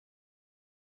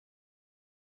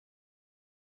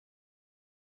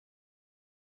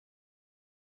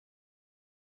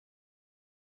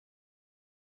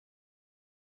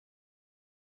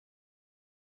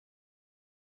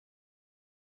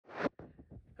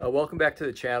Welcome back to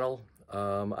the channel.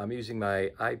 I'm using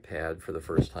my iPad for the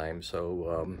first time,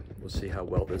 so we'll see how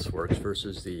well this works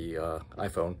versus the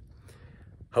iPhone.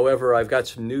 However, I've got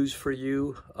some news for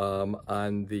you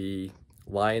on the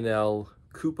Lionel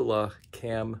Cupola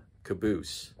Cam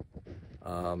Caboose.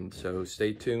 So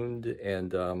stay tuned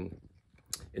and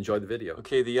enjoy the video.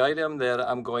 Okay, the item that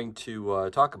I'm going to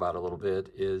talk about a little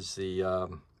bit is the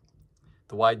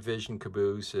wide vision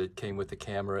caboose. It came with the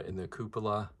camera in the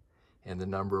cupola, and the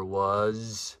number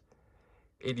was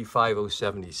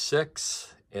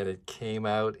 85076, and it came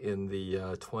out in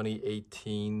the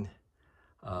 2018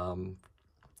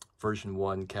 version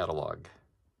 1 catalog.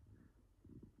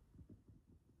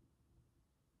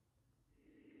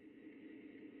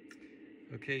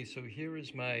 Okay, so here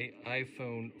is my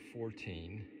iPhone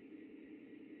 14,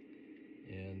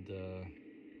 and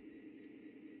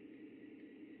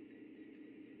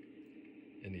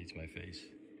it needs my face.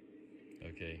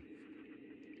 Okay,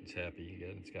 it's happy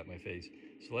again, it's got my face.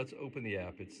 So let's open the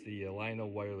app. It's the Lionel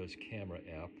wireless camera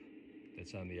app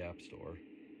that's on the App Store.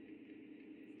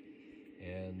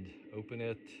 And open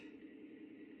it.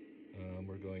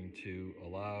 We're going to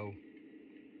allow.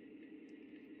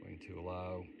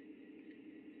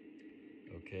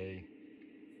 Okay.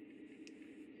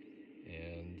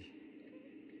 And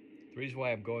the reason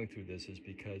why I'm going through this is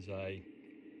because I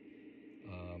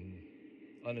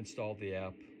uninstalled the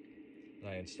app and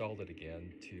I installed it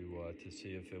again to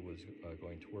see if it was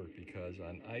going to work, because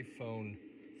on iPhone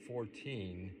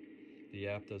 14 the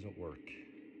app doesn't work.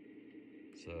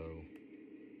 So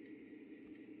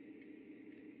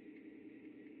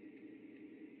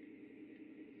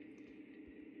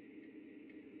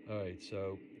all right,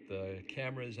 so the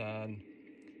camera is on.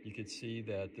 You can see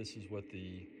that this is what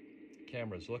the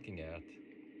camera is looking at.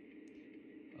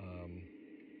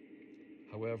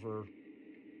 However,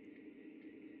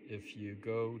 if you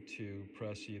go to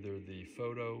press either the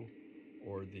photo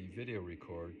or the video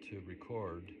record to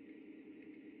record,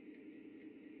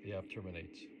 the app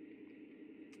terminates.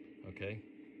 Okay,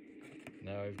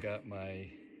 now I've got my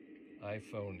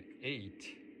iPhone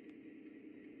 8,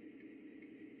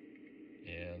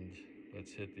 and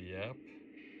let's hit the app.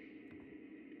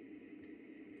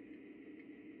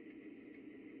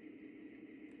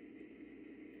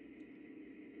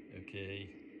 Okay,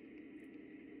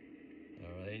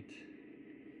 all right,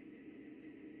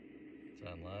 it's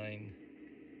online,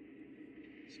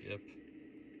 skip.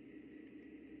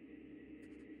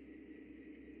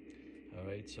 All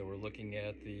right, so we're looking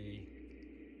at the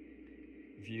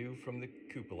view from the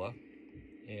cupola,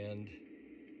 and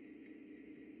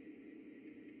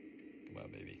come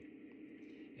on, baby.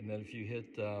 And then if you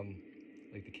hit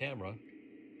like the camera,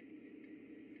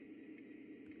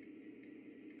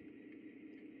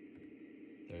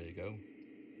 there you go.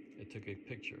 It took a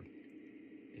picture.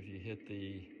 If you hit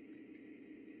the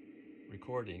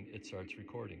recording, it starts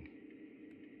recording.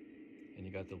 And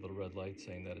you got the little red light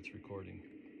saying that it's recording.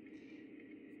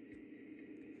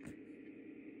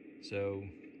 So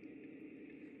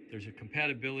there's a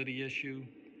compatibility issue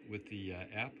with the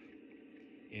app.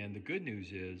 And the good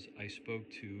news is I spoke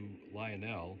to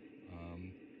Lionel,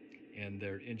 and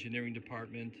their engineering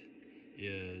department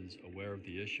is aware of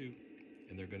the issue,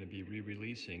 and they're going to be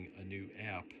re-releasing a new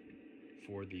app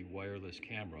for the wireless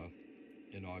camera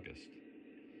in August.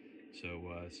 So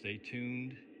stay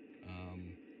tuned.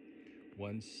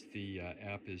 Once the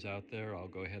app is out there, I'll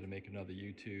go ahead and make another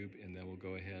YouTube, and then we'll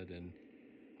go ahead and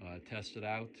test it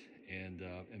out and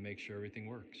make sure everything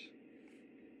works.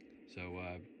 So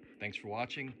thanks for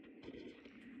watching,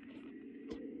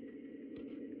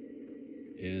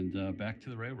 and back to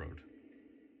the railroad.